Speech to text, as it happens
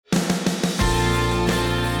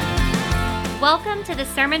Welcome to the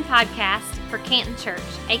Sermon Podcast for Canton Church,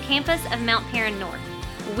 a campus of Mount Paran North.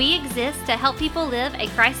 We exist to help people live a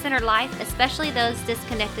Christ-centered life, especially those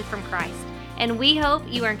disconnected from Christ. And we hope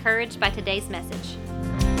you are encouraged by today's message.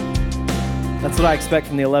 That's what I expect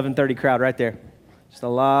from the 11:30 crowd right there. Just a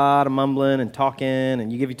lot of mumbling and talking,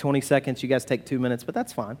 and you give you 20 seconds, you guys take 2 minutes, but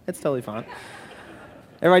that's fine. It's totally fine.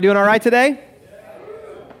 Everybody doing all right today?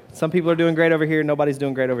 Some people are doing great over here, nobody's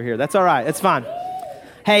doing great over here. That's all right, it's fine.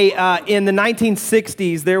 Hey, in the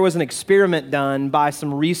 1960s, there was an experiment done by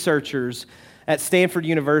some researchers at Stanford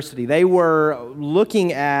University. They were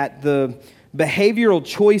looking at the behavioral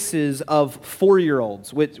choices of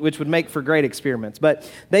 4-year-olds, which would make for great experiments. But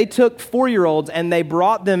they took 4-year-olds and they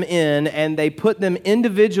brought them in and they put them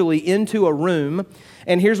individually into a room.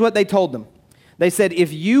 And here's what they told them. They said,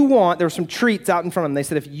 if you want, there were some treats out in front of them. They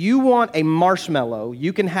said, if you want a marshmallow,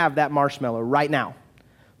 you can have that marshmallow right now.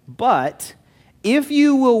 But if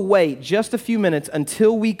you will wait just a few minutes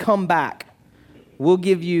until we come back, we'll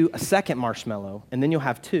give you a second marshmallow, and then you'll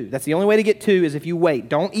have 2. That's the only way to get 2 is if you wait.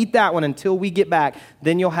 Don't eat that one until we get back,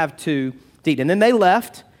 then you'll have 2 to eat. And then they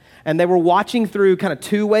left, and they were watching through kind of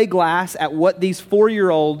two-way glass at what these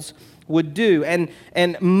 4-year-olds would do.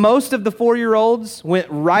 And most of the 4-year-olds went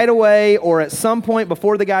right away or at some point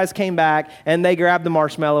before the guys came back, and they grabbed the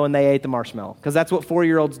marshmallow and they ate the marshmallow, because that's what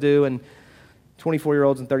 4-year-olds do, and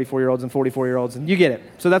 24-year-olds and 34-year-olds and 44-year-olds, and you get it.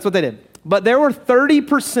 So that's what they did. But there were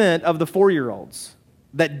 30% of the 4-year-olds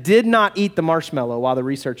that did not eat the marshmallow while the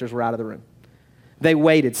researchers were out of the room. They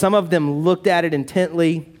waited. Some of them looked at it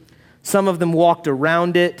intently. Some of them walked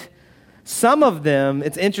around it. Some of them,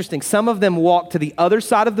 it's interesting, some of them walked to the other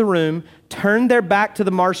side of the room, turned their back to the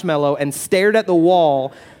marshmallow, and stared at the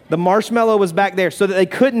wall. The marshmallow was back there so that they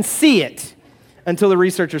couldn't see it until the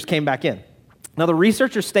researchers came back in. Now, the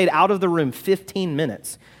researchers stayed out of the room 15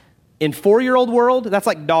 minutes. In 4-year-old world, that's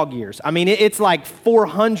like dog years. I mean, it's like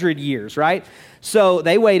 400 years, right? So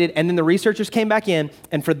they waited, and then the researchers came back in,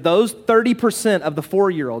 and for those 30% of the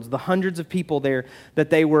 4-year-olds, the hundreds of people there that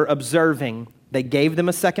they were observing, they gave them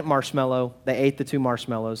a second marshmallow, they ate the 2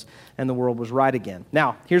 marshmallows, and the world was right again.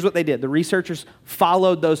 Now, here's what they did. The researchers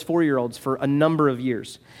followed those 4-year-olds for a number of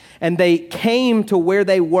years. And they came to where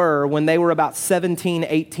they were when they were about 17,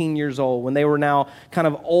 18 years old, when they were now kind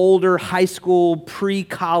of older, high school,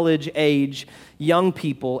 pre-college age young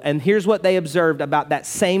people. And here's what they observed about that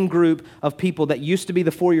same group of people that used to be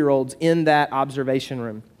the 4-year-olds in that observation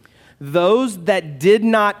room. Those that did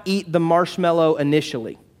not eat the marshmallow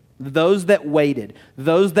initially, those that waited,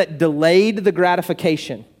 those that delayed the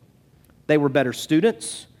gratification, they were better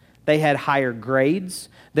students, they had higher grades,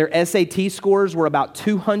 their SAT scores were about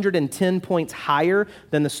 210 points higher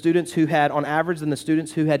than the students who had, on average, than the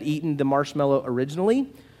students who had eaten the marshmallow originally.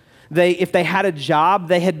 If they had a job,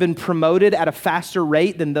 they had been promoted at a faster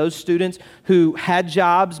rate than those students who had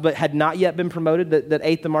jobs but had not yet been promoted that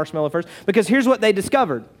ate the marshmallow first. Because here's what they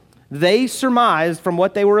discovered. They surmised from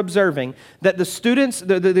what they were observing that the students,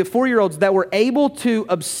 the 4-year-olds that were able to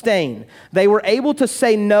abstain, they were able to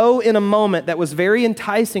say no in a moment that was very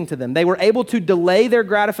enticing to them. They were able to delay their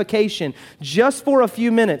gratification just for a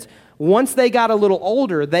few minutes. Once they got a little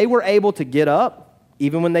older, they were able to get up,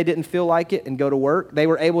 even when they didn't feel like it, and go to work. They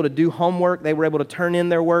were able to do homework. They were able to turn in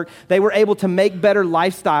their work. They were able to make better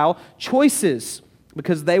lifestyle choices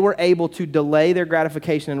because they were able to delay their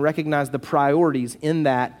gratification and recognize the priorities in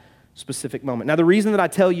that specific moment. Now, the reason that I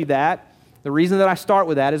tell you that, the reason that I start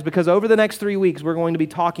with that is because over the next 3 weeks, we're going to be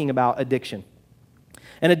talking about addiction.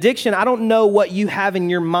 And addiction, I don't know what you have in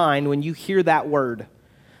your mind when you hear that word.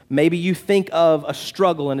 Maybe you think of a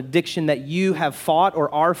struggle, an addiction that you have fought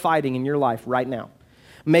or are fighting in your life right now.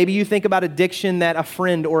 Maybe you think about addiction that a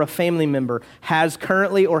friend or a family member has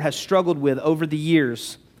currently or has struggled with over the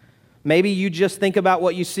years. Maybe you just think about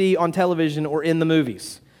what you see on television or in the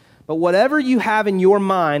movies. But whatever you have in your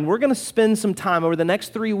mind, we're going to spend some time over the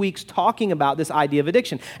next 3 weeks talking about this idea of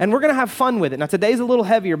addiction. And we're going to have fun with it. Now, today's a little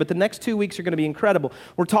heavier, but the next 2 weeks are going to be incredible.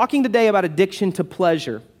 We're talking today about addiction to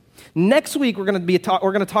pleasure. Next week, we're going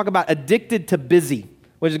to talk about addicted to busy,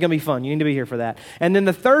 which is going to be fun. You need to be here for that. And then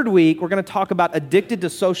the third week, we're going to talk about addicted to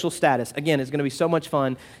social status. Again, it's going to be so much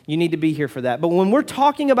fun. You need to be here for that. But when we're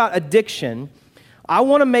talking about addiction, I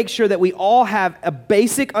want to make sure that we all have a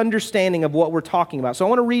basic understanding of what we're talking about. So I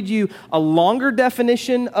want to read you a longer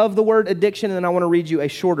definition of the word addiction, and then I want to read you a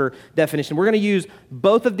shorter definition. We're going to use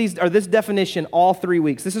both of these, or this definition, all 3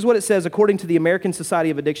 weeks. This is what it says according to the American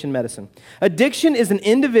Society of Addiction Medicine. Addiction is an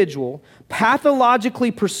individual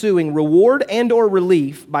pathologically pursuing reward and or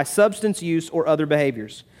relief by substance use or other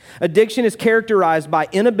behaviors. Addiction is characterized by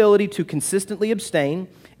inability to consistently abstain,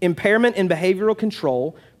 impairment in behavioral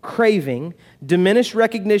control, craving, diminished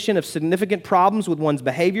recognition of significant problems with one's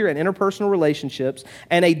behavior and interpersonal relationships,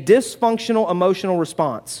 and a dysfunctional emotional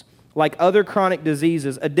response. Like other chronic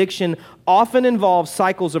diseases, addiction often involves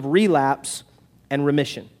cycles of relapse and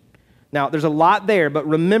remission. Now, there's a lot there, but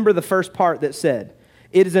remember the first part that said,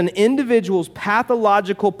 it is an individual's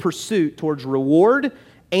pathological pursuit towards reward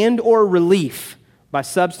and or relief by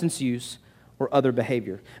substance use or other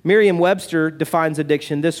behavior. Merriam-Webster defines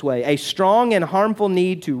addiction this way: a strong and harmful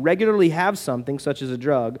need to regularly have something, such as a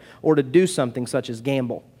drug, or to do something, such as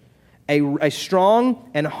gamble. A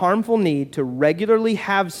strong and harmful need to regularly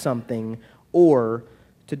have something or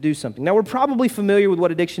to do something. Now, we're probably familiar with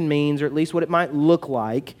what addiction means, or at least what it might look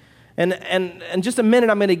like. And in just a minute,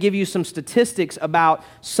 I'm going to give you some statistics about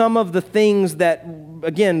some of the things that,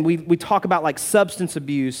 again, we talk about, like substance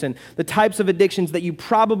abuse and the types of addictions that you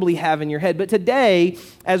probably have in your head. But today,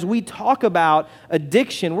 as we talk about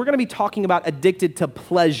addiction, we're going to be talking about addicted to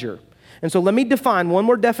pleasure. And so let me define one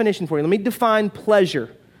more definition for you. Let me define pleasure.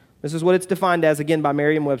 This is what it's defined as, again, by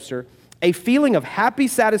Merriam-Webster: a feeling of happy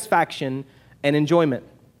satisfaction and enjoyment.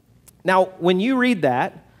 Now, when you read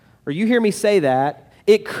that, or you hear me say that,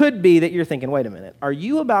 it could be that you're thinking, wait a minute, are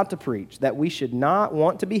you about to preach that we should not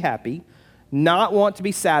want to be happy, not want to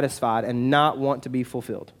be satisfied, and not want to be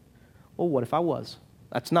fulfilled? Well, what if I was?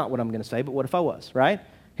 That's not what I'm going to say, but what if I was, right?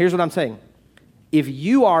 Here's what I'm saying. If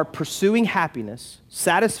you are pursuing happiness,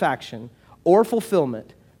 satisfaction, or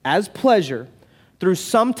fulfillment as pleasure through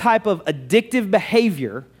some type of addictive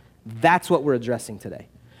behavior, that's what we're addressing today.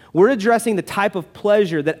 We're addressing the type of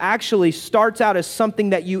pleasure that actually starts out as something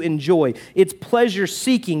that you enjoy. It's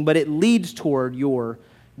pleasure-seeking, but it leads toward your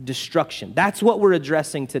destruction. That's what we're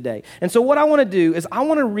addressing today. And so what I want to do is I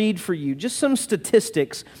want to read for you just some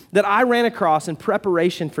statistics that I ran across in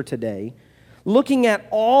preparation for today, looking at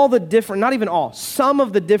all the different, not even all, some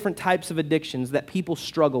of the different types of addictions that people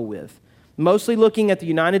struggle with. Mostly looking at the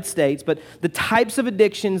United States, but the types of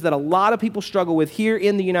addictions that a lot of people struggle with here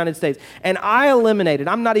in the United States. And I eliminated,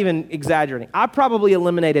 I'm not even exaggerating, I probably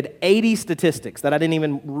eliminated 80 statistics that I'm not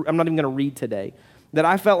even going to read today, that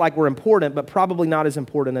I felt like were important, but probably not as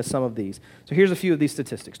important as some of these. So here's a few of these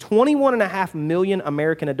statistics. 21.5 million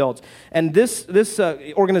American adults. And this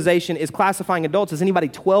organization is classifying adults as anybody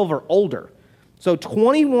 12 or older. So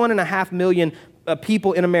 21.5 million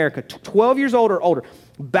people in America, 12 years old or older,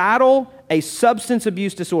 battle a substance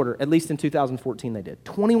abuse disorder. At least in 2014 they did.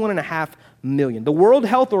 21.5 million. The World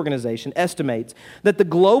Health Organization estimates that the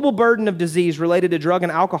global burden of disease related to drug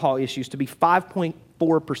and alcohol issues to be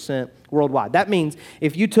 5.4% worldwide. That means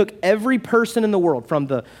if you took every person in the world, from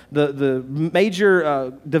the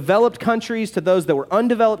major developed countries to those that were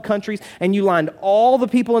undeveloped countries, and you lined all the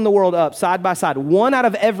people in the world up side by side, 1 out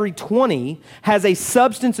of every 20 has a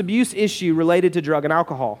substance abuse issue related to drug and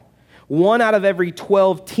alcohol. 1 out of every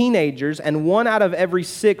 12 teenagers and 1 out of every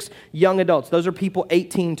 6 young adults, those are people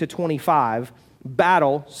 18 to 25,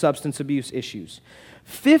 battle substance abuse issues.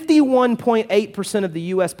 51.8% of the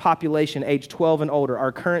U.S. population aged 12 and older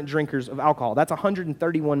are current drinkers of alcohol. That's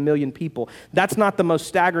 131 million people. That's not the most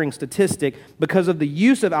staggering statistic, because of the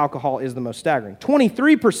use of alcohol is the most staggering.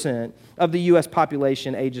 23% of the U.S.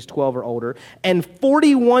 population ages 12 or older, and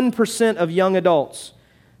 41% of young adults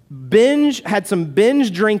had some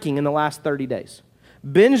binge drinking in the last 30 days.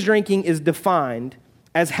 Binge drinking is defined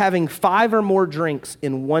as having 5 or more drinks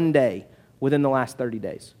in one day within the last 30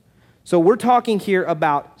 days. So we're talking here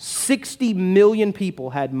about 60 million people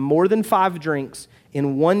had more than 5 drinks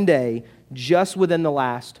in one day just within the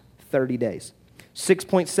last 30 days.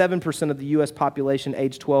 6.7% of the U.S. population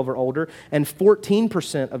aged 12 or older, and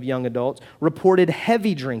 14% of young adults reported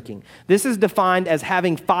heavy drinking. This is defined as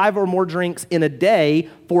having 5 or more drinks in a day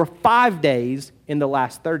for 5 days in the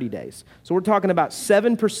last 30 days. So we're talking about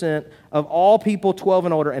 7% of all people 12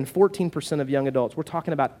 and older, and 14% of young adults. We're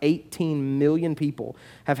talking about 18 million people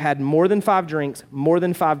have had more than 5 drinks, more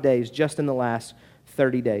than 5 days, just in the last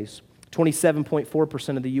 30 days.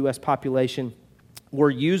 27.4% of the U.S. population were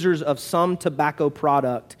users of some tobacco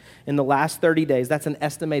product in the last 30 days. That's an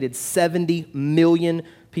estimated 70 million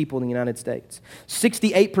people in the United States.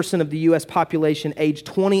 68% of the U.S. population aged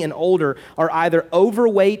 20 and older are either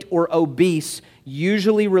overweight or obese,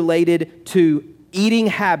 usually related to eating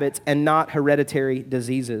habits and not hereditary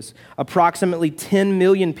diseases. Approximately 10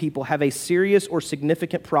 million people have a serious or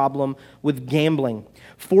significant problem with gambling.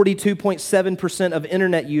 42.7% of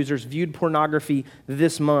internet users viewed pornography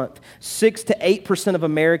this month. 6 to 8% of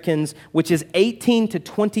Americans, which is 18 to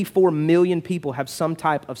 24 million people, have some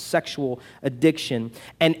type of sexual addiction.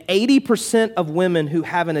 And 80% of women who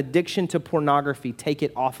have an addiction to pornography take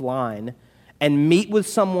it offline and meet with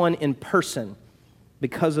someone in person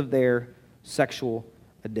because of their sexual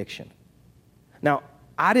addiction. Now,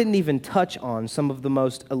 I didn't even touch on some of the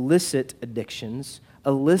most illicit addictions,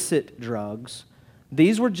 illicit drugs.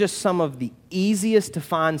 These were just some of the easiest to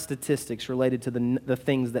find statistics related to the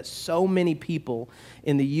things that so many people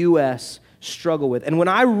in the U.S. struggle with. And when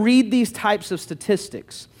I read these types of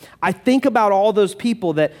statistics, I think about all those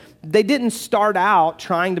people that they didn't start out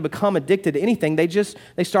trying to become addicted to anything.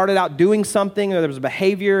 They started out doing something, or there was a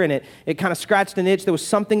behavior, and it kind of scratched an itch. There was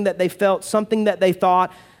something that they felt, something that they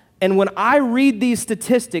thought. And when I read these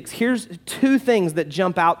statistics, here's two things that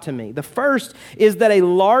jump out to me. The first is that a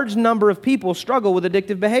large number of people struggle with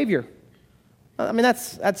addictive behavior. I mean,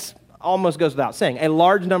 that's almost goes without saying. A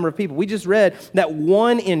large number of people. We just read that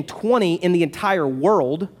 1 in 20 in the entire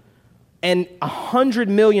world, and 100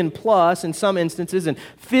 million plus in some instances, and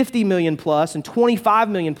 50 million plus, and 25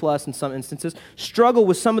 million plus in some instances, struggle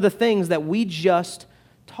with some of the things that we just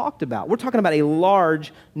talked about. We're talking about a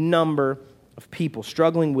large number of people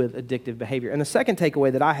struggling with addictive behavior. And the second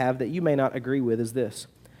takeaway that I have that you may not agree with is this.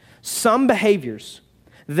 Some behaviors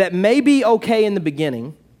that may be okay in the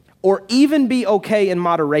beginning or even be okay in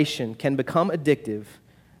moderation can become addictive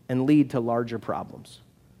and lead to larger problems.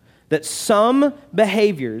 That some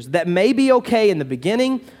behaviors that may be okay in the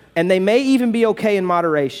beginning and they may even be okay in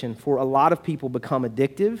moderation for a lot of people become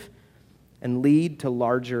addictive and lead to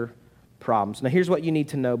larger problems. Now here's what you need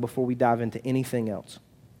to know before we dive into anything else.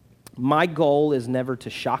 My goal is never to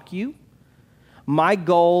shock you. My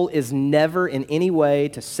goal is never in any way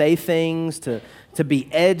to say things, to be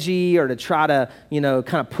edgy or to try to,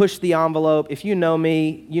 kind of push the envelope. If you know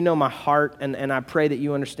me, you know my heart, and I pray that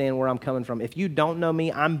you understand where I'm coming from. If you don't know me,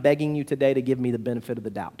 I'm begging you today to give me the benefit of the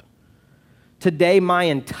doubt. Today, my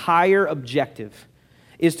entire objective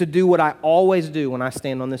is to do what I always do when I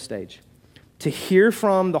stand on this stage, to hear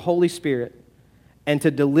from the Holy Spirit and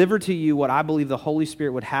to deliver to you what I believe the Holy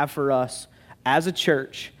Spirit would have for us as a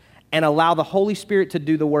church, and allow the Holy Spirit to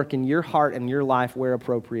do the work in your heart and your life where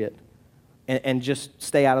appropriate, and just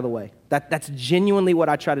stay out of the way. That's genuinely what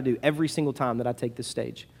I try to do every single time that I take this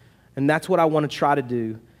stage. And that's what I want to try to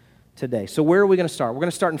do today. So where are we going to start? We're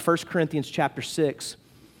going to start in 1 Corinthians chapter 6.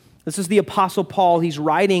 This is the Apostle Paul. He's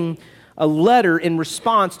writing a letter in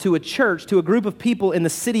response to a church, to a group of people in the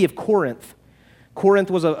city of Corinth.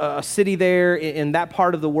 Corinth was a city there in that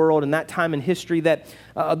part of the world, in that time in history, that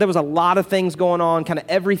there was a lot of things going on, kind of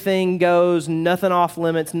everything goes, nothing off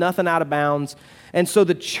limits, nothing out of bounds. And so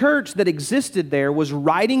the church that existed there was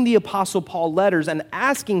writing the Apostle Paul letters and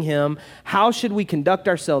asking him, how should we conduct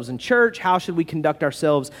ourselves in church? How should we conduct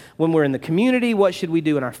ourselves when we're in the community? What should we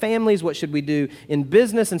do in our families? What should we do in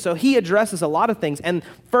business? And so he addresses a lot of things. And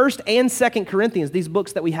 1st and 2nd Corinthians, these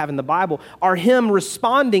books that we have in the Bible, are him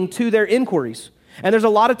responding to their inquiries. And there's a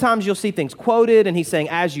lot of times you'll see things quoted, and he's saying,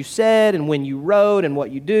 as you said, and when you wrote, and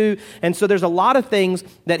what you do. And so there's a lot of things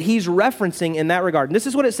that he's referencing in that regard. And this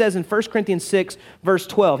is what it says in 1 Corinthians 6, verse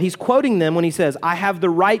 12. He's quoting them when he says, I have the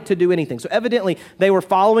right to do anything. So evidently, they were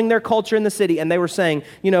following their culture in the city, and they were saying,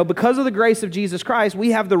 because of the grace of Jesus Christ,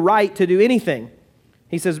 we have the right to do anything.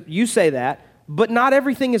 He says, you say that, but not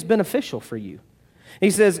everything is beneficial for you. He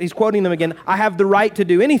says, he's quoting them again, I have the right to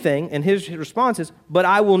do anything, and his response is, but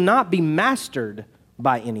I will not be mastered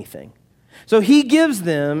by anything. So he gives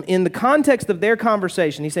them, in the context of their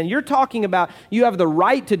conversation, he's saying, you're talking about you have the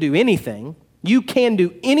right to do anything, you can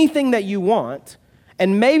do anything that you want,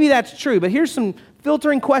 and maybe that's true, but here's some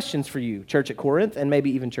filtering questions for you, Church at Corinth, and maybe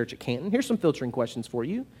even Church at Canton. Here's some filtering questions for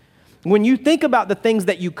you. When you think about the things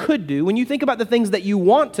that you could do, when you think about the things that you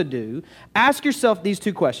want to do, ask yourself these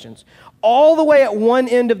two questions. All the way at one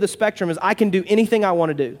end of the spectrum is I can do anything I want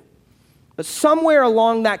to do. But somewhere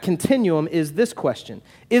along that continuum is this question.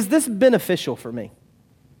 Is this beneficial for me?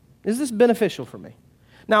 Is this beneficial for me?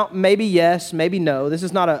 Now, maybe yes, maybe no. This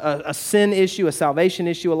is not a sin issue, a salvation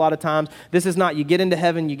issue a lot of times. This is not you get into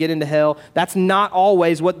heaven, you get into hell. That's not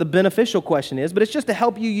always what the beneficial question is, but it's just to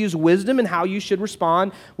help you use wisdom in how you should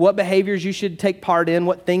respond, what behaviors you should take part in,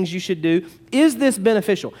 what things you should do. Is this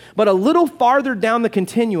beneficial? But a little farther down the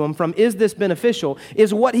continuum from is this beneficial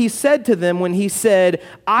is what he said to them when he said,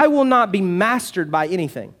 I will not be mastered by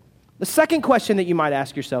anything. The second question that you might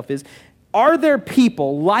ask yourself is, are there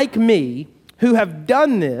people like me who have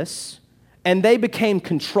done this and they became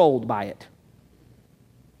controlled by it?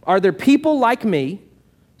 Are there people like me,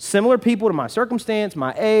 similar people to my circumstance,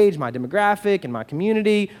 my age, my demographic, and my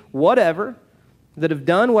community, whatever, that have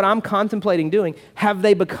done what I'm contemplating doing? Have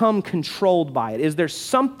they become controlled by it? Is there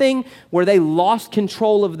something where they lost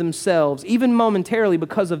control of themselves, even momentarily,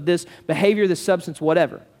 because of this behavior, this substance,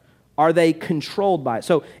 whatever? Are they controlled by it?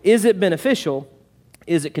 So is it beneficial?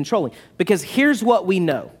 Is it controlling? Because here's what we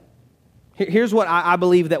know. Here's what I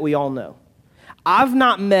believe that we all know. I've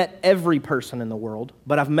not met every person in the world,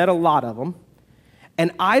 but I've met a lot of them.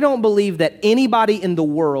 And I don't believe that anybody in the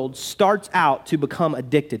world starts out to become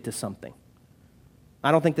addicted to something.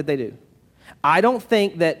 I don't think that they do. I don't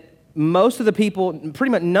think that most of the people, pretty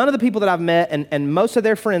much none of the people that I've met and most of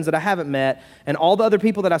their friends that I haven't met and all the other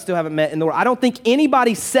people that I still haven't met in the world, I don't think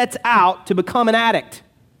anybody sets out to become an addict.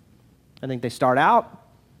 I think they start out,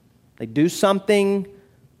 they do something.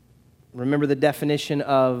 Remember the definition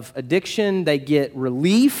of addiction, they get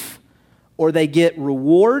relief or they get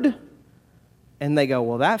reward, and they go,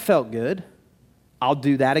 well, that felt good. I'll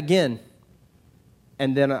do that again.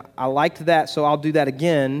 And then I liked that, so I'll do that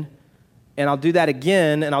again, and I'll do that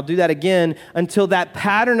again, and I'll do that again, until that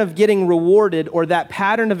pattern of getting rewarded or that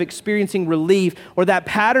pattern of experiencing relief or that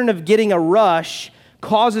pattern of getting a rush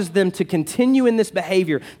causes them to continue in this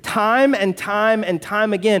behavior time and time and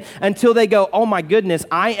time again until they go, oh my goodness,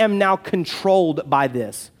 I am now controlled by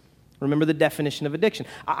this. Remember the definition of addiction.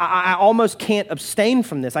 I almost can't abstain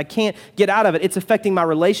from this. I can't get out of it. It's affecting my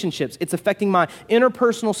relationships. It's affecting my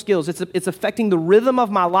interpersonal skills. It's affecting the rhythm of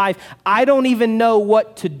my life. I don't even know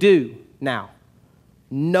what to do now.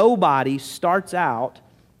 Nobody starts out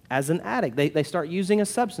as an addict. They start using a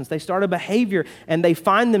substance. They start a behavior, and they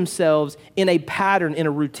find themselves in a pattern, in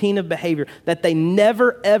a routine of behavior that they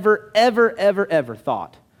never, ever, ever, ever, ever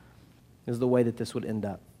thought is the way that this would end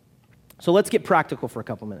up. So let's get practical for a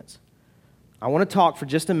couple minutes. I want to talk for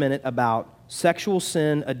just a minute about sexual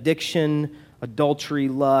sin, addiction, adultery,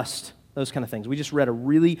 lust, those kind of things. We just read a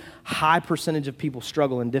really high percentage of people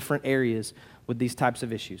struggle in different areas with these types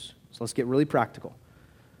of issues. So let's get really practical.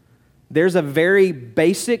 There's a very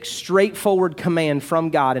basic, straightforward command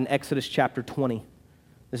from God in Exodus chapter 20.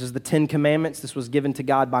 This is the 10 Commandments. This was given to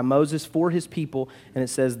God by Moses for his people, and it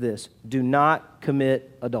says this: do not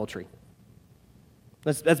commit adultery.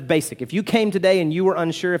 That's basic. If you came today and you were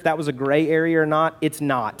unsure if that was a gray area or not, it's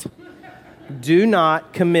not. Do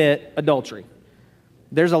not commit adultery.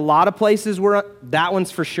 There's a lot of places where that one's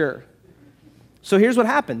for sure. So here's what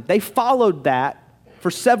happened. They followed that for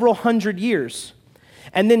several hundred years.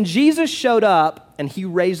 And then Jesus showed up and he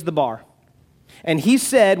raised the bar. And he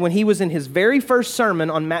said, when he was in his very first sermon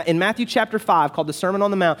in Matthew chapter 5, called the Sermon on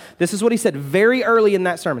the Mount, this is what he said very early in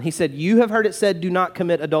that sermon. He said, you have heard it said, do not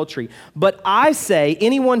commit adultery. But I say,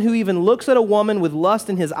 anyone who even looks at a woman with lust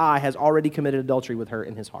in his eye has already committed adultery with her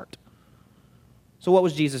in his heart. So what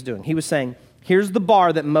was Jesus doing? He was saying, here's the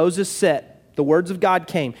bar that Moses set. The words of God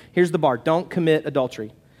came. Here's the bar. Don't commit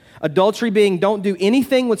adultery. Adultery being, don't do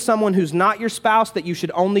anything with someone who's not your spouse that you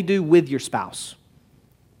should only do with your spouse.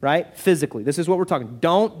 Right? Physically. This is what we're talking.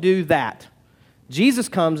 Don't do that. Jesus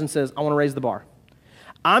comes and says, I want to raise the bar.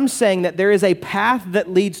 I'm saying that there is a path that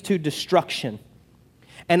leads to destruction.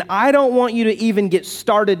 And I don't want you to even get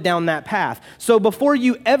started down that path. So before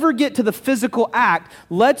you ever get to the physical act,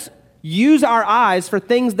 let's use our eyes for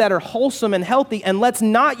things that are wholesome and healthy, and let's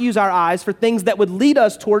not use our eyes for things that would lead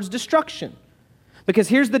us towards destruction. Because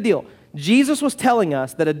here's the deal. Jesus was telling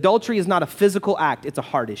us that adultery is not a physical act, it's a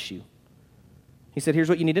heart issue. He said, here's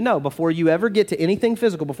what you need to know. Before you ever get to anything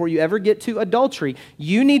physical, before you ever get to adultery,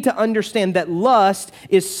 you need to understand that lust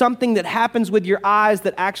is something that happens with your eyes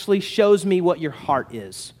that actually shows me what your heart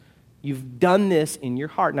is. You've done this in your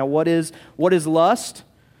heart. Now, what is lust?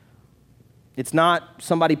 It's not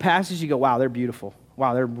somebody passes, you go, wow, they're beautiful.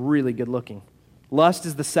 Wow, they're really good looking. Lust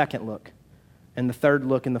is the second look, and the third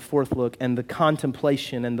look, and the fourth look, and the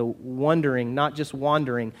contemplation, and the wondering, not just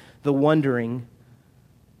wandering, the wondering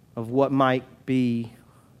of what might be,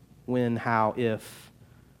 when, how, if.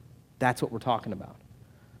 That's what we're talking about.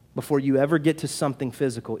 Before you ever get to something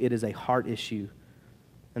physical, it is a heart issue.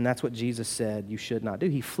 And that's what Jesus said you should not do.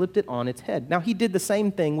 He flipped it on its head. Now, he did the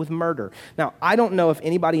same thing with murder. Now, I don't know if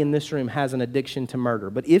anybody in this room has an addiction to murder,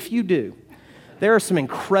 but if you do, there are some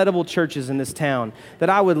incredible churches in this town that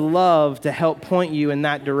I would love to help point you in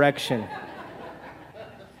that direction.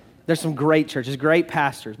 There's some great churches, great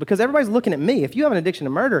pastors, because everybody's looking at me. If you have an addiction to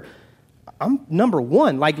murder, I'm number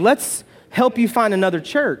one. Like, let's help you find another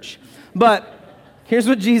church. But here's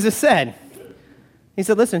what Jesus said. He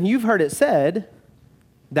said, listen, you've heard it said,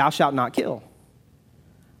 thou shalt not kill.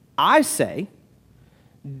 I say,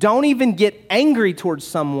 don't even get angry towards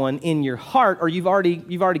someone in your heart, or you've already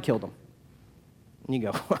killed them. And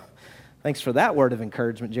you go, thanks for that word of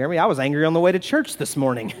encouragement, Jeremy. I was angry on the way to church this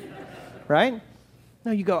morning, right?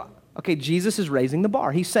 No, you go, Okay, Jesus is raising the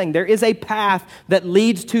bar. He's saying there is a path that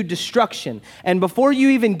leads to destruction. And before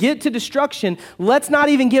you even get to destruction, let's not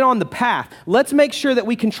even get on the path. Let's make sure that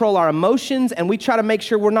we control our emotions and we try to make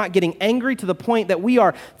sure we're not getting angry to the point that we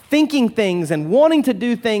are thinking things and wanting to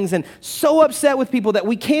do things and so upset with people that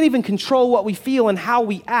we can't even control what we feel and how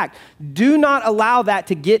we act. Do not allow that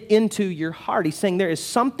to get into your heart. He's saying there is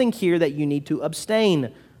something here that you need to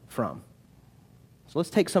abstain from. So let's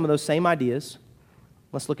take some of those same ideas.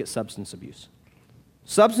 Let's look at substance abuse.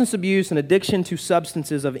 Substance abuse and addiction to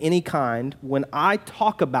substances of any kind, when I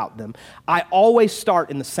talk about them, I always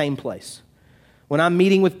start in the same place. When I'm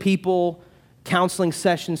meeting with people, counseling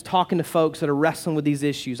sessions, talking to folks that are wrestling with these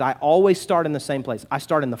issues, I always start in the same place. I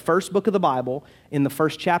start in the first book of the Bible, in the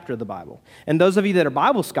first chapter of the Bible. And those of you that are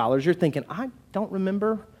Bible scholars, you're thinking, I don't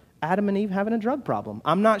remember Adam and Eve having a drug problem.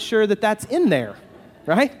 I'm not sure that that's in there,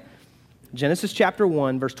 right? Genesis chapter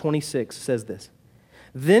 1, verse 26 says this.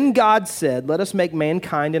 Then God said, let us make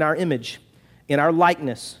mankind in our image, in our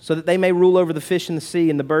likeness, so that they may rule over the fish in the sea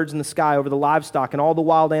and the birds in the sky, over the livestock and all the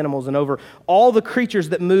wild animals, and over all the creatures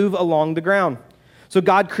that move along the ground. So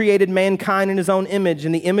God created mankind in his own image.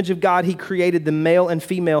 In the image of God, he created them, male and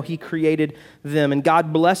female, he created them. And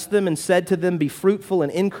God blessed them and said to them, be fruitful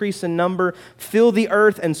and increase in number, fill the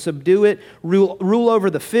earth and subdue it, rule over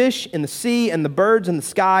the fish in the sea and the birds in the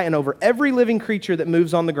sky, and over every living creature that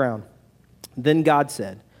moves on the ground. Then God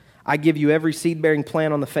said, I give you every seed-bearing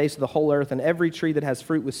plant on the face of the whole earth and every tree that has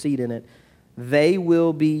fruit with seed in it. They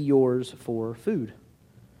will be yours for food.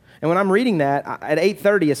 And when I'm reading that, at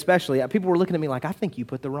 8:30 especially, people were looking at me like, I think you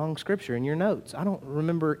put the wrong scripture in your notes. I don't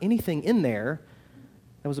remember anything in there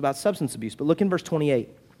that was about substance abuse. But look in verse 28.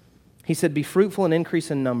 He said, be fruitful and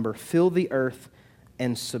increase in number, fill the earth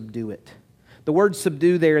and subdue it. The word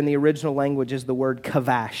subdue there in the original language is the word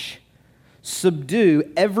kavash.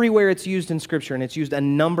 Subdue, everywhere it's used in Scripture, and it's used a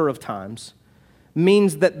number of times,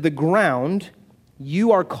 means that the ground,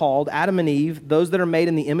 you are called, Adam and Eve, those that are made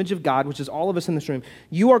in the image of God, which is all of us in this room,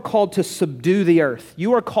 you are called to subdue the earth.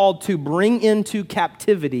 You are called to bring into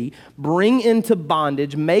captivity, bring into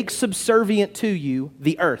bondage, make subservient to you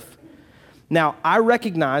the earth. Now, I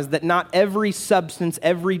recognize that not every substance,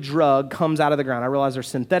 every drug comes out of the ground. I realize there's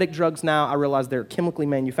synthetic drugs now. I realize there are chemically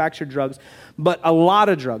manufactured drugs. But a lot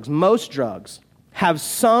of drugs, most drugs, have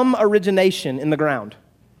some origination in the ground.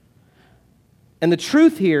 And the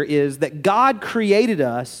truth here is that God created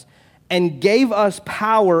us and gave us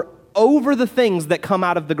power over the things that come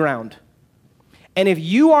out of the ground. And if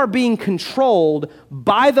you are being controlled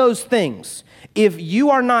by those things, if you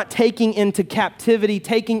are not taking into captivity,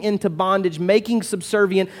 taking into bondage, making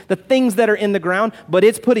subservient the things that are in the ground, but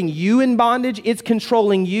it's putting you in bondage, it's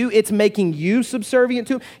controlling you, it's making you subservient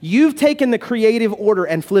to it, you've taken the creative order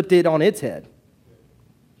and flipped it on its head.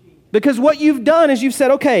 Because what you've done is you've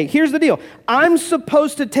said, okay, here's the deal. I'm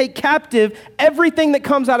supposed to take captive everything that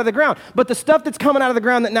comes out of the ground. But the stuff that's coming out of the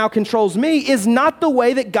ground that now controls me is not the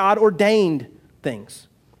way that God ordained things.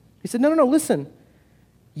 He said, no, listen.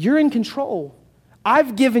 You're in control.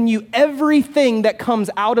 I've given you everything that comes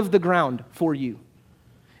out of the ground for you.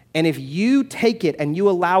 And if you take it and you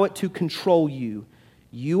allow it to control you,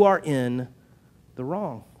 you are in the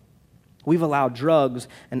wrong. We've allowed drugs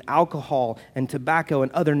and alcohol and tobacco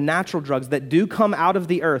and other natural drugs that do come out of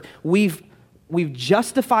the earth. We've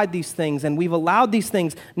justified these things and we've allowed these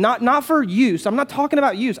things, not for use. I'm not talking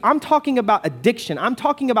about use. I'm talking about addiction. I'm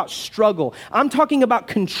talking about struggle. I'm talking about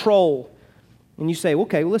control. And you say,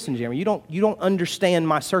 okay, well, listen, Jeremy, you don't understand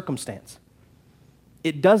my circumstance.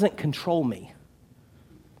 It doesn't control me.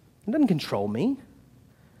 It doesn't control me.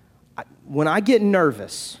 When I get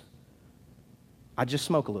nervous, I just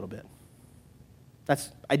smoke a little bit.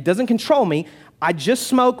 It doesn't control me. I just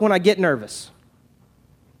smoke when I get nervous.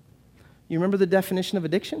 You remember the definition of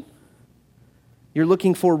addiction? You're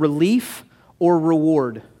looking for relief or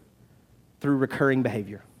reward through recurring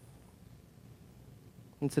behavior.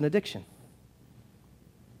 It's an addiction.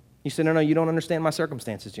 You say, no, you don't understand my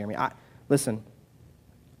circumstances, Jeremy. Listen,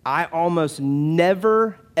 I almost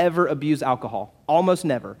never, ever abuse alcohol. Almost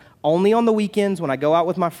never. Only on the weekends when I go out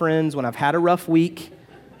with my friends, when I've had a rough week.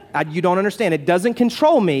 You don't understand. It doesn't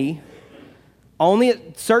control me. Only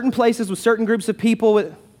at certain places with certain groups of people.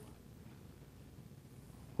 What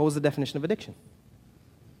was the definition of addiction?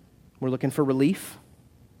 We're looking for relief.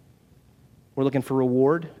 We're looking for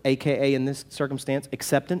reward, a.k.a. in this circumstance,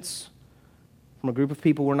 acceptance from a group of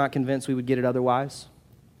people we're not convinced we would get it otherwise.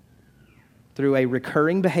 Through a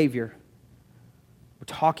recurring behavior, we're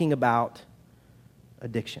talking about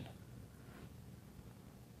addiction.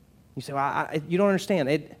 You say, well, you don't understand.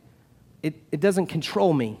 It doesn't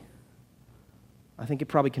control me. I think it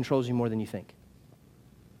probably controls you more than you think.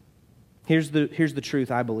 Here's the truth,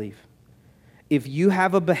 I believe. If you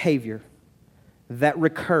have a behavior that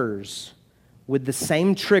recurs with the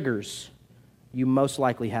same triggers, you most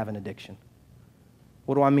likely have an addiction.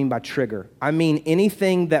 What do I mean by trigger? I mean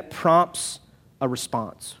anything that prompts a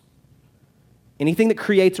response. Anything that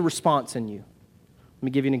creates a response in you. Let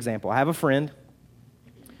me give you an example. I have a friend,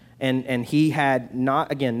 and he had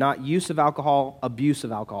not use of alcohol, abuse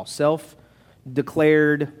of alcohol,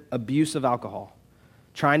 self-declared abuse of alcohol,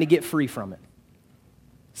 trying to get free from it.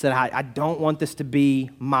 Said, I don't want this to be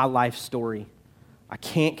my life story. I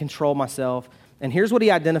can't control myself. And here's what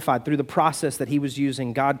he identified through the process that he was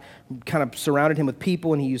using. God kind of surrounded him with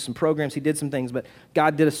people, and he used some programs. He did some things, but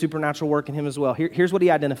God did a supernatural work in him as well. Here's what he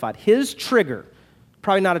identified. His trigger,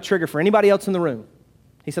 probably not a trigger for anybody else in the room.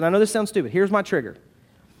 He said, I know this sounds stupid. Here's my trigger.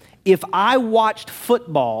 If I watched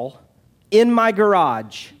football in my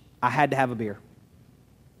garage, I had to have a beer.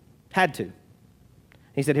 Had to.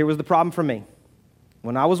 He said, here was the problem for me.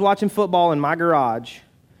 When I was watching football in my garage,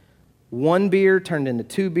 one beer turned into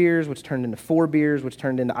 2 beers, which turned into 4 beers, which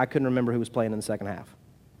turned into, I couldn't remember who was playing in the second half.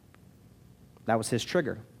 That was his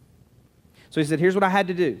trigger. So he said, here's what I had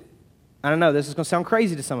to do. I don't know, this is going to sound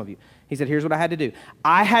crazy to some of you. He said, here's what I had to do.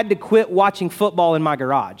 I had to quit watching football in my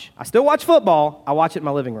garage. I still watch football. I watch it in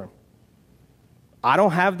my living room. I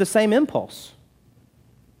don't have the same impulse.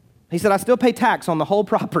 He said, I still pay tax on the whole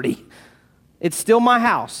property. It's still my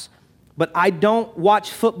house. But I don't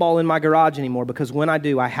watch football in my garage anymore because when I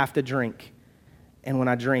do, I have to drink. And when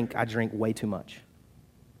I drink way too much.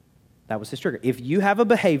 That was his trigger. If you have a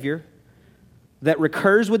behavior that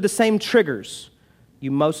recurs with the same triggers,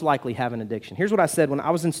 you most likely have an addiction. Here's what I said when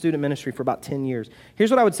I was in student ministry for about 10 years.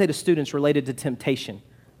 Here's what I would say to students related to temptation.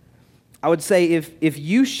 I would say if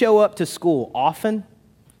you show up to school often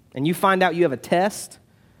and you find out you have a test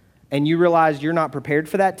and you realize you're not prepared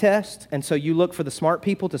for that test, and so you look for the smart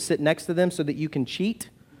people to sit next to them so that you can cheat,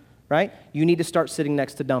 right? You need to start sitting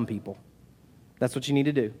next to dumb people. That's what you need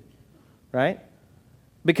to do, right?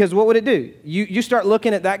 Because what would it do? You start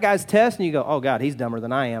looking at that guy's test and you go, oh God, he's dumber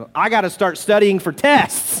than I am. I got to start studying for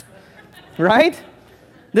tests, right?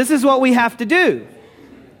 This is what we have to do.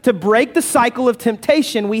 To break the cycle of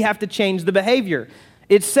temptation, we have to change the behavior.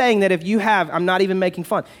 It's saying that if you have, I'm not even making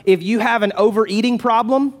fun, if you have an overeating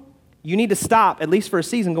problem, you need to stop, at least for a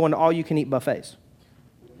season, going to all-you-can-eat buffets,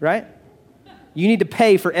 right? You need to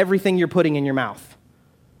pay for everything you're putting in your mouth.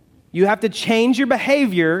 You have to change your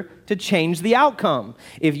behavior to change the outcome.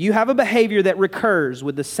 If you have a behavior that recurs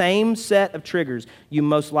with the same set of triggers, you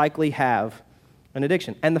most likely have an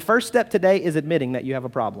addiction. And the first step today is admitting that you have a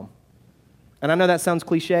problem. And I know that sounds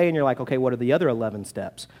cliche, and you're like, okay, what are the other 11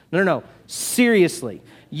 steps? No. Seriously,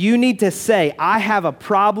 you need to say, I have a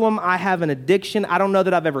problem, I have an addiction. I don't know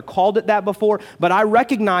that I've ever called it that before, but I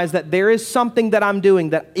recognize that there is something that I'm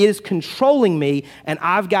doing that is controlling me, and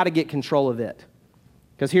I've got to get control of it.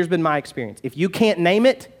 Because here's been my experience. If you can't name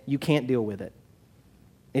it, you can't deal with it.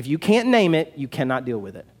 If you can't name it, you cannot deal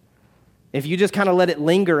with it. If you just kind of let it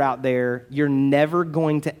linger out there, you're never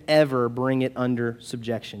going to ever bring it under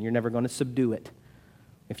subjection. You're never going to subdue it.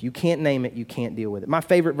 If you can't name it, you can't deal with it. My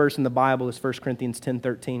favorite verse in the Bible is 1 Corinthians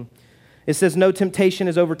 10:13. It says, no temptation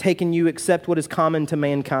has overtaken you except what is common to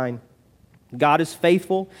mankind. God is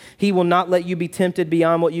faithful. He will not let you be tempted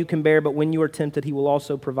beyond what you can bear, but when you are tempted, He will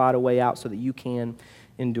also provide a way out so that you can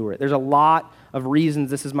endure it. There's a lot of reasons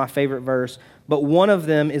this is my favorite verse, but one of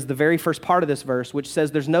them is the very first part of this verse, which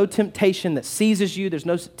says there's no temptation that seizes you, there's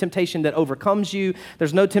no temptation that overcomes you,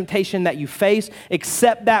 there's no temptation that you face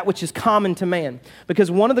except that which is common to man.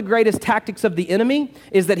 Because one of the greatest tactics of the enemy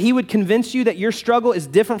is that he would convince you that your struggle is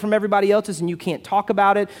different from everybody else's and you can't talk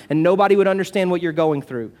about it and nobody would understand what you're going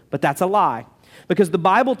through. But that's a lie. Because the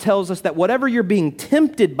Bible tells us that whatever you're being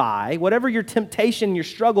tempted by, whatever your temptation, your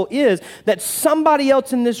struggle is, that somebody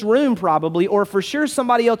else in this room probably, or for sure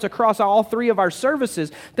somebody else across all 3 of our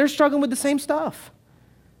services, they're struggling with the same stuff.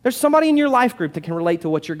 There's somebody in your life group that can relate to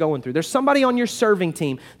what you're going through. There's somebody on your serving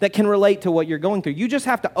team that can relate to what you're going through. You just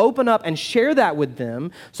have to open up and share that with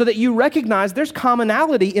them so that you recognize there's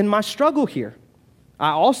commonality in my struggle here.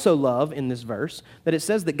 I also love in this verse that it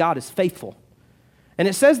says that God is faithful. And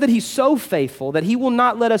it says that He's so faithful that He will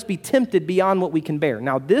not let us be tempted beyond what we can bear.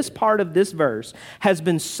 Now, this part of this verse has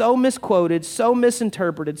been so misquoted, so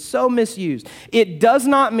misinterpreted, so misused. It does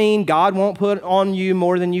not mean God won't put on you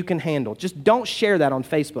more than you can handle. Just don't share that on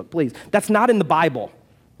Facebook, please. That's not in the Bible,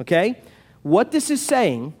 okay? What this is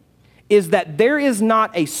saying is that there is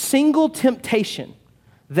not a single temptation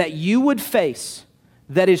that you would face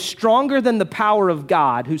that is stronger than the power of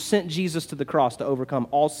God who sent Jesus to the cross to overcome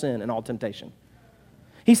all sin and all temptation.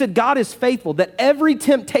 He said, God is faithful, that every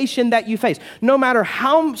temptation that you face, no matter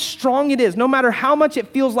how strong it is, no matter how much it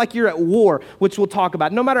feels like you're at war, which we'll talk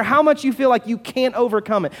about, no matter how much you feel like you can't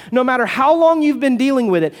overcome it, no matter how long you've been dealing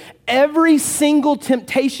with it, every single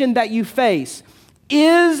temptation that you face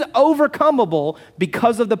is overcomable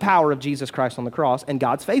because of the power of Jesus Christ on the cross and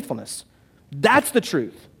God's faithfulness. That's the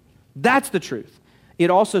truth. That's the truth. It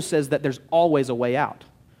also says that there's always a way out.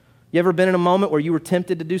 You ever been in a moment where you were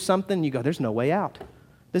tempted to do something and you go, there's no way out.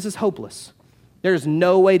 This is hopeless. There's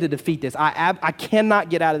no way to defeat this. I cannot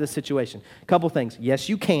get out of this situation. A couple things. Yes,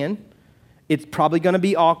 you can. It's probably going to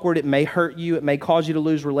be awkward. It may hurt you. It may cause you to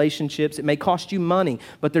lose relationships. It may cost you money.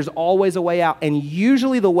 But there's always a way out. And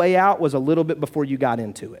usually the way out was a little bit before you got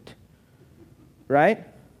into it. Right?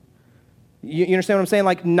 You understand what I'm saying?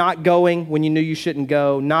 Like not going when you knew you shouldn't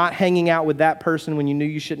go. Not hanging out with that person when you knew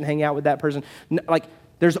you shouldn't hang out with that person. Like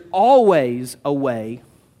there's always a way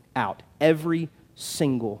out. Every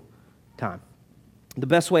single time. The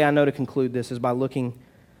best way I know to conclude this is by looking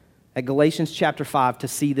at Galatians chapter 5 to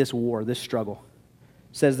see this war, this struggle.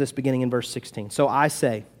 It says this beginning in verse 16. So I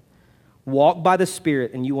say, walk by the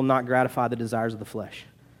Spirit and you will not gratify the desires of the flesh.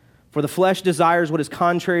 For the flesh desires what is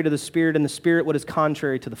contrary to the Spirit and the Spirit what is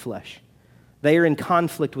contrary to the flesh. They are in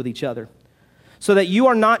conflict with each other. So that you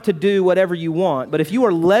are not to do whatever you want, but if you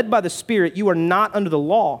are led by the Spirit, you are not under the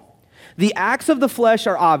law. The acts of the flesh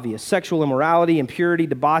are obvious: sexual immorality, impurity,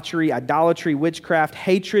 debauchery, idolatry, witchcraft,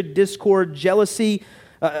 hatred, discord, jealousy,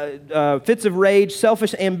 fits of rage,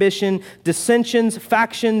 selfish ambition, dissensions,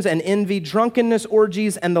 factions, and envy, drunkenness,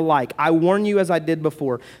 orgies, and the like. I warn you, as I did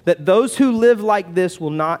before, that those who live like this will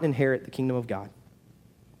not inherit the kingdom of God.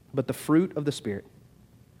 But the fruit of the Spirit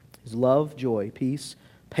is love, joy, peace,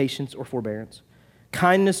 patience, or forbearance,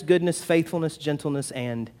 kindness, goodness, faithfulness, gentleness,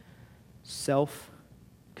 and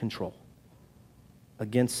self-control.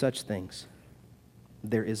 Against such things,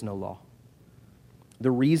 there is no law. The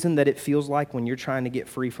reason that it feels like when you're trying to get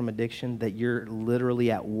free from addiction that you're literally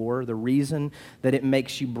at war, the reason that it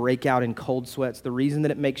makes you break out in cold sweats, the reason that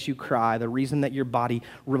it makes you cry, the reason that your body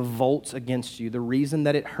revolts against you, the reason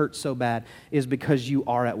that it hurts so bad is because you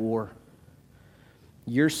are at war.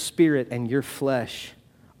 Your spirit and your flesh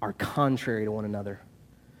are contrary to one another.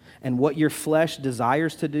 And what your flesh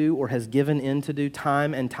desires to do or has given in to do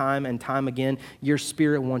time and time and time again, your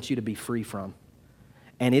spirit wants you to be free from.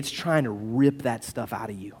 And it's trying to rip that stuff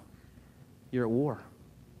out of you. You're at war.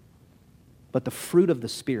 But the fruit of the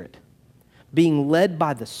Spirit, being led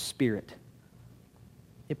by the Spirit,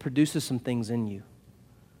 it produces some things in you.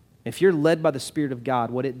 If you're led by the Spirit of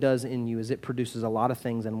God, what it does in you is it produces a lot of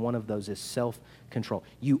things, and one of those is self-control.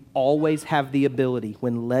 You always have the ability,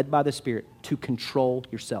 when led by the Spirit, to control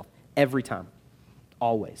yourself. Every time.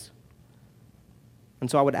 Always.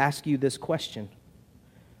 And so I would ask you this question.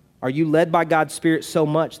 Are you led by God's Spirit so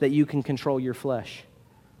much that you can control your flesh?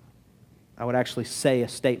 I would actually say a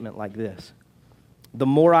statement like this. The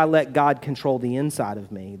more I let God control the inside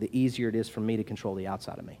of me, the easier it is for me to control the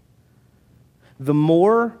outside of me. The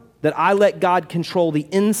more that I let God control the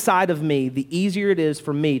inside of me, the easier it is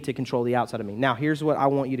for me to control the outside of me. Now, here's what I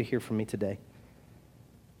want you to hear from me today.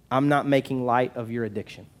 I'm not making light of your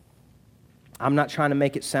addiction. I'm not trying to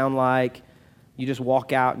make it sound like you just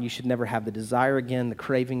walk out and you should never have the desire again, the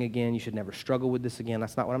craving again, you should never struggle with this again.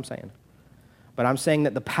 That's not what I'm saying. But I'm saying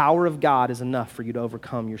that the power of God is enough for you to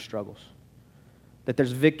overcome your struggles. That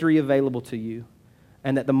there's victory available to you.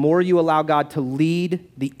 And that the more you allow God to lead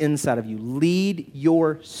the inside of you, lead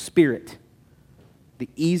your spirit, the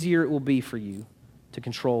easier it will be for you to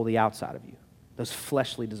control the outside of you, those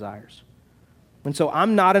fleshly desires. And so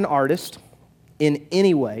I'm not an artist in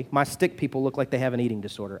any way. My stick people look like they have an eating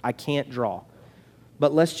disorder. I can't draw.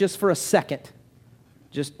 But let's just for a second,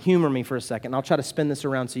 just humor me for a second. I'll try to spin this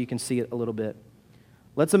around so you can see it a little bit.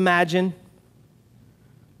 Let's imagine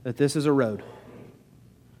that this is a road.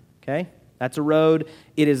 Okay? That's a road.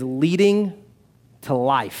 It is leading to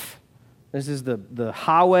life. This is the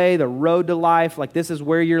highway, the road to life. Like this is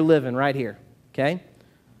where you're living right here. Okay?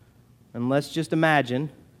 And let's just imagine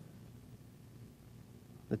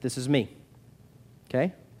that this is me.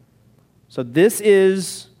 Okay? So this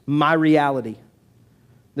is my reality.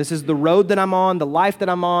 This is the road that I'm on, the life that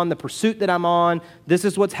I'm on, the pursuit that I'm on. This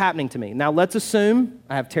is what's happening to me. Now let's assume,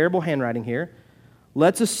 I have terrible handwriting here.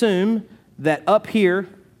 Let's assume that up here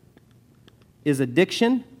is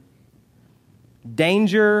addiction,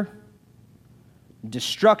 danger,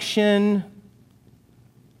 destruction,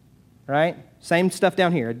 right? Same stuff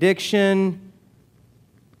down here. Addiction,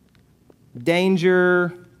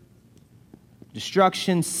 danger,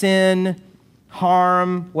 destruction, sin,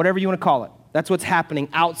 harm, whatever you want to call it. That's what's happening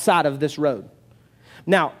outside of this road.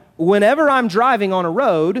 Now, whenever I'm driving on a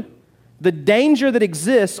road, the danger that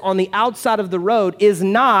exists on the outside of the road is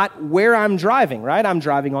not where I'm driving, right? I'm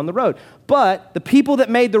driving on the road. But the people that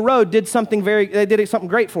made the road did something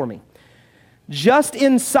great for me. Just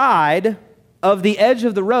inside of the edge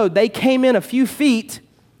of the road, they came in a few feet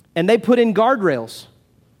and they put in guardrails.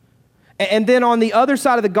 And then on the other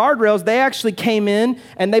side of the guardrails, they actually came in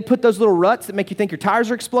and they put those little ruts that make you think your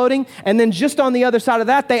tires are exploding. And then just on the other side of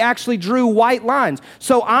that, they actually drew white lines.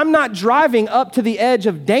 So I'm not driving up to the edge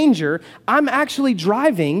of danger. I'm actually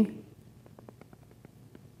driving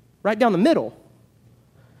right down the middle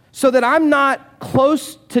so that I'm not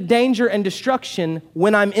close to danger and destruction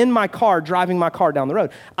when I'm in my car, driving my car down the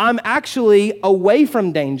road. I'm actually away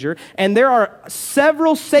from danger, and there are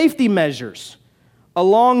several safety measures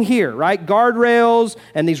along here, right? Guardrails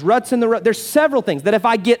and these ruts in the road. There's several things that if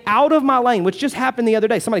I get out of my lane, which just happened the other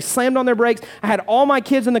day, somebody slammed on their brakes. I had all my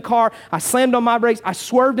kids in the car. I slammed on my brakes. I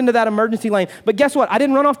swerved into that emergency lane. But guess what? I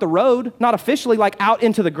didn't run off the road, not officially, like out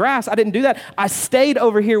into the grass. I didn't do that. I stayed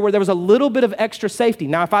over here where there was a little bit of extra safety.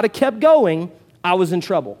 Now, if I'd have kept going, I was in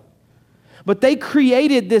trouble. But they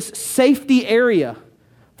created this safety area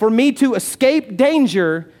for me to escape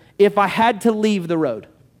danger if I had to leave the road.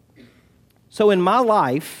 So in my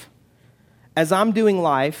life, as I'm doing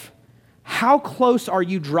life, how close are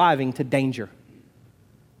you driving to danger?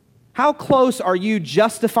 How close are you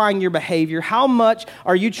justifying your behavior? How much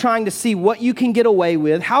are you trying to see what you can get away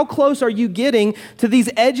with? How close are you getting to these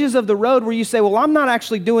edges of the road where you say, well, I'm not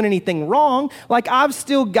actually doing anything wrong. Like, I've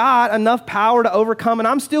still got enough power to overcome, and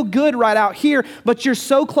I'm still good right out here. But you're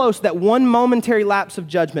so close that one momentary lapse of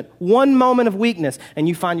judgment, one moment of weakness, and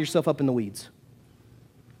you find yourself up in the weeds.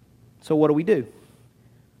 So what do?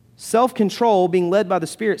 Self-control, being led by the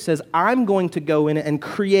Spirit, says, I'm going to go in and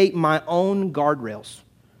create my own guardrails.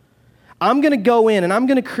 I'm going to go in and I'm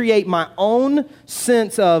going to create my own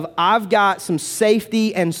sense of I've got some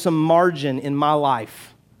safety and some margin in my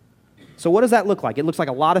life. So what does that look like? It looks like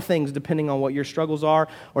a lot of things depending on what your struggles are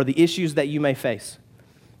or the issues that you may face.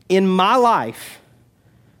 In my life,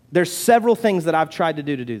 there's several things that I've tried to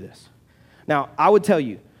do this. Now, I would tell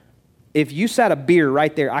you, if you sat a beer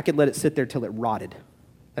right there, I could let it sit there till it rotted.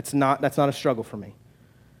 That's not a struggle for me.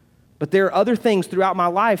 But there are other things throughout my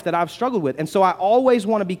life that I've struggled with, and so I always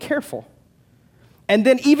want to be careful. And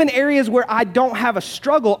then even areas where I don't have a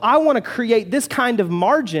struggle, I want to create this kind of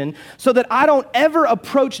margin so that I don't ever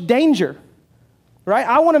approach danger, right?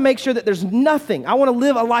 I want to make sure that there's nothing. I want to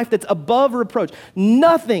live a life that's above reproach.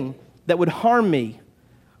 Nothing that would harm me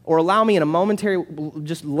or allow me in a momentary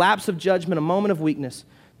just lapse of judgment, a moment of weakness,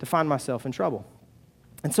 to find myself in trouble.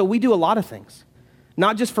 And so we do a lot of things,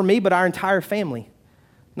 not just for me, but our entire family.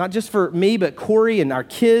 Not just for me, but Corey and our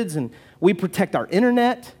kids, and we protect our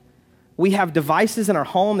internet. We have devices in our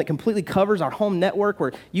home that completely covers our home network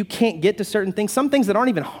where you can't get to certain things, some things that aren't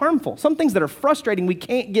even harmful, some things that are frustrating, we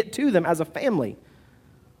can't get to them as a family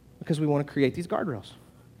because we want to create these guardrails.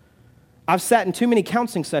 I've sat in too many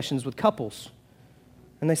counseling sessions with couples,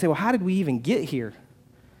 and they say, well, how did we even get here?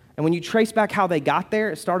 And when you trace back how they got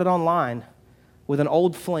there, it started online with an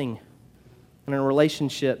old fling and a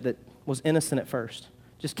relationship that was innocent at first,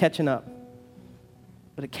 just catching up.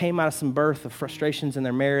 But it came out of some birth of frustrations in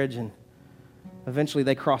their marriage, and eventually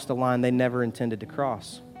they crossed a line they never intended to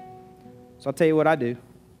cross. So I'll tell you what I do.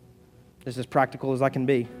 This is as practical as I can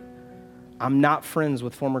be. I'm not friends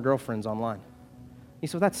with former girlfriends online. You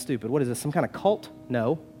say, well, that's stupid. What is this, some kind of cult?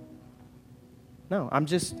 No,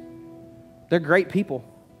 they're great people.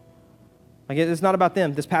 Like, it's not about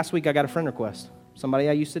them. This past week, I got a friend request. Somebody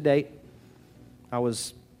I used to date. I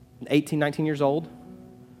was 18, 19 years old.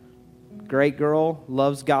 Great girl,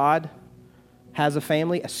 loves God, has a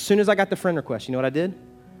family. As soon as I got the friend request, you know what I did?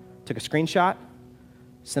 Took a screenshot,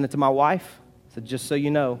 sent it to my wife, said, just so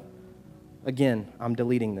you know, again, I'm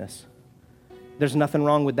deleting this. There's nothing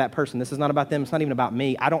wrong with that person. This is not about them. It's not even about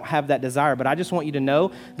me. I don't have that desire, but I just want you to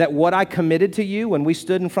know that what I committed to you when we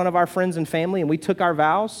stood in front of our friends and family and we took our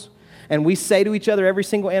vows, and we say to each other every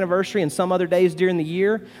single anniversary and some other days during the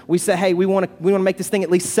year, we say, hey, we want to make this thing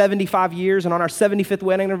at least 75 years, and on our 75th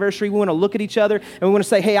wedding anniversary, we want to look at each other and we want to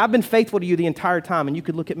say, hey, I've been faithful to you the entire time, and you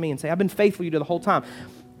could look at me and say, I've been faithful to you the whole time.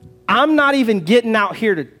 I'm not even getting out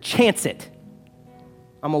here to chance it.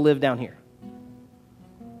 I'm going to live down here.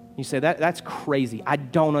 You say, that's crazy. I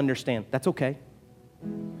don't understand. That's okay.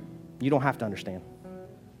 You don't have to understand.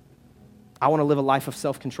 I want to live a life of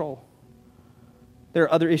self-control. There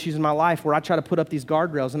are other issues in my life where I try to put up these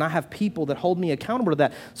guardrails, and I have people that hold me accountable to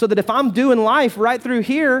that, so that if I'm doing life right through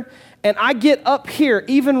here and I get up here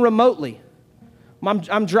even remotely,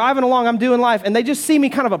 I'm driving along, I'm doing life, and they just see me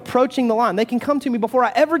kind of approaching the line. They can come to me before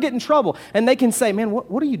I ever get in trouble, and they can say, man,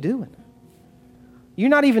 what are you doing? You're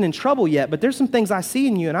not even in trouble yet, but there's some things I see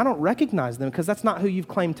in you, and I don't recognize them because that's not who you've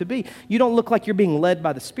claimed to be. You don't look like you're being led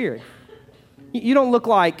by the Spirit. You don't look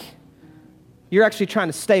like you're actually trying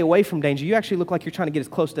to stay away from danger. You actually look like you're trying to get as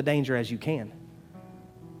close to danger as you can.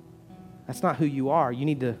 That's not who you are. You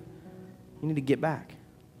need to get back.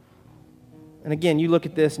 And again, you look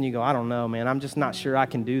at this and you go, I don't know, man. I'm just not sure I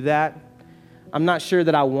can do that. I'm not sure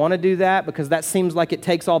that I want to do that because that seems like it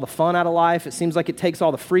takes all the fun out of life. It seems like it takes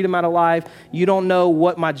all the freedom out of life. You don't know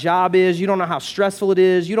what my job is. You don't know how stressful it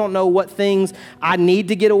is. You don't know what things I need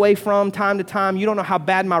to get away from time to time. You don't know how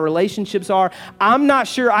bad my relationships are. I'm not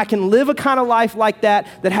sure I can live a kind of life like that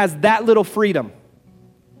has that little freedom.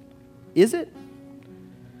 Is it?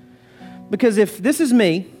 Because if this is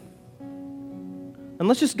me, and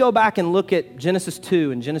let's just go back and look at Genesis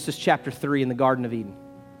 2 and Genesis chapter 3 in the Garden of Eden.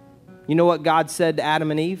 You know what God said to Adam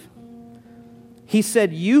and Eve? He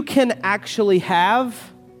said, you can actually have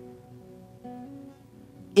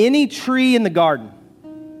any tree in the garden.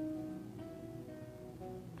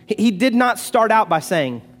 He did not start out by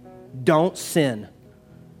saying, don't sin.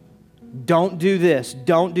 Don't do this.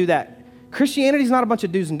 Don't do that. Christianity is not a bunch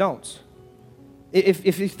of do's and don'ts.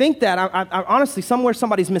 If you think that, I honestly, somewhere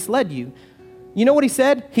somebody's misled you. You know what he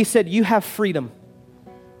said? He said, you have freedom.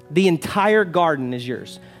 The entire garden is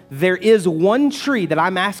yours. There is one tree that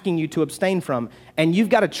I'm asking you to abstain from, and you've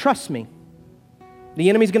got to trust me. The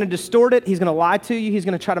enemy's going to distort it. He's going to lie to you. He's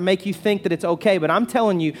going to try to make you think that it's okay. But I'm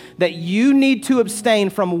telling you that you need to abstain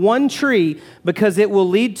from one tree because it will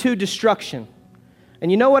lead to destruction.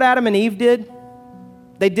 And you know what Adam and Eve did?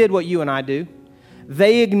 They did what you and I do.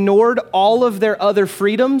 They ignored all of their other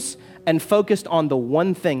freedoms and focused on the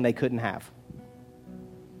one thing they couldn't have.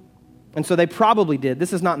 And so they probably did.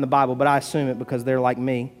 This is not in the Bible, but I assume it because they're like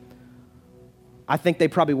me. I think they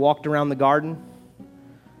probably walked around the garden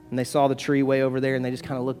and they saw the tree way over there and they just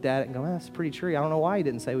kind of looked at it and go, that's a pretty tree. I don't know why he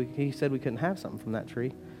didn't say, he said we couldn't have something from that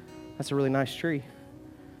tree. That's a really nice tree.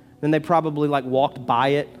 Then they probably walked by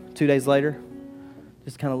it 2 days later,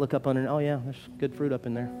 just kind of look up under, oh yeah, there's good fruit up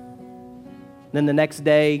in there. Then the next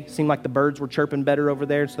day, seemed like the birds were chirping better over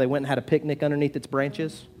there, so they went and had a picnic underneath its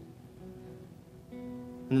branches.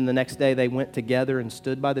 And then the next day, they went together and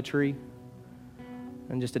stood by the tree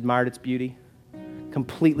and just admired its beauty,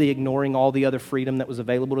 completely ignoring all the other freedom that was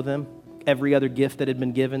available to them. Every other gift that had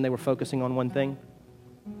been given, they were focusing on one thing.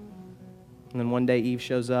 And then one day, Eve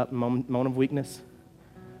shows up, moment of weakness.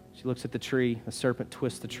 She looks at the tree. The serpent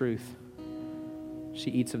twists the truth.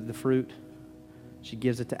 She eats of the fruit. She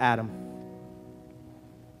gives it to Adam.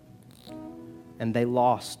 And they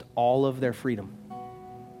lost all of their freedom.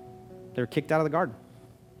 They were kicked out of the garden.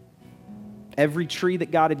 Every tree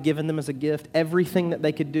that God had given them as a gift, everything that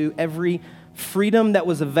they could do, every freedom that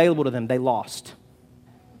was available to them, they lost.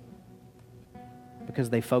 Because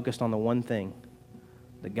they focused on the one thing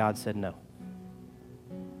that God said no.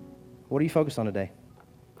 What are you focused on today?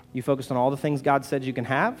 You focused on all the things God said you can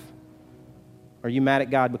have? Or are you mad at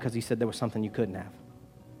God because he said there was something you couldn't have?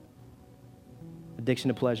 Addiction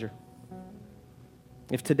to pleasure.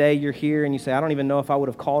 If today you're here and you say, I don't even know if I would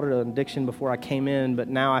have called it an addiction before I came in, but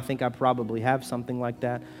now I think I probably have something like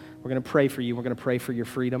that, we're going to pray for you. We're going to pray for your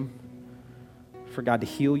freedom, for God to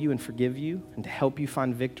heal you and forgive you and to help you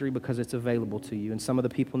find victory because it's available to you. And some of the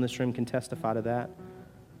people in this room can testify to that.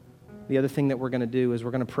 The other thing that we're going to do is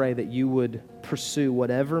we're going to pray that you would pursue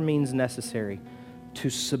whatever means necessary to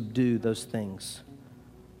subdue those things,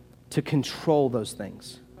 to control those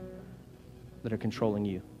things that are controlling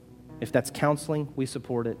you. If that's counseling, we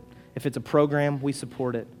support it. If it's a program, we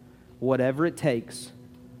support it. Whatever it takes,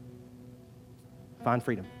 find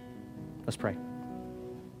freedom. Let's pray.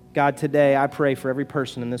 God, today I pray for every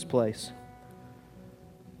person in this place.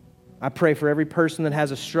 I pray for every person that has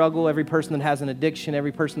a struggle, every person that has an addiction,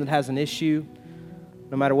 every person that has an issue.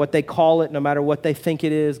 No matter what they call it, no matter what they think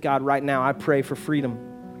it is, God, right now I pray for freedom.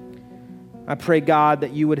 I pray, God,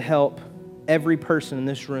 that you would help every person in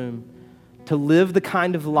this room to live the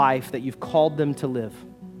kind of life that you've called them to live.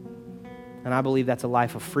 And I believe that's a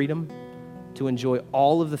life of freedom, to enjoy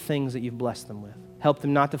all of the things that you've blessed them with. Help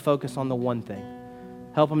them not to focus on the one thing.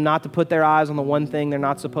 Help them not to put their eyes on the one thing they're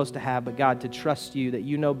not supposed to have, but God, to trust you that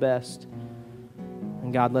you know best.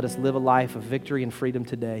 And God, let us live a life of victory and freedom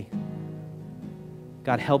today.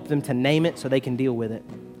 God, help them to name it so they can deal with it.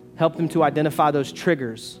 Help them to identify those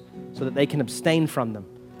triggers so that they can abstain from them.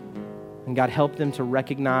 And God, help them to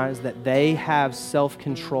recognize that they have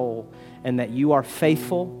self-control and that you are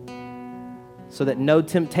faithful so that no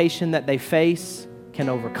temptation that they face can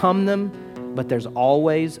overcome them, but there's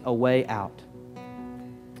always a way out.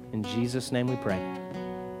 In Jesus' name we pray.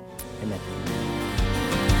 Amen.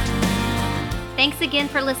 Thanks again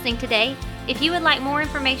for listening today. If you would like more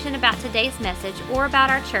information about today's message or about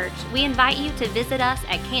our church, we invite you to visit us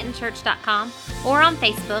at cantonchurch.com or on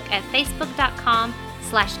Facebook at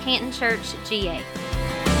facebook.com/cantonchurchga.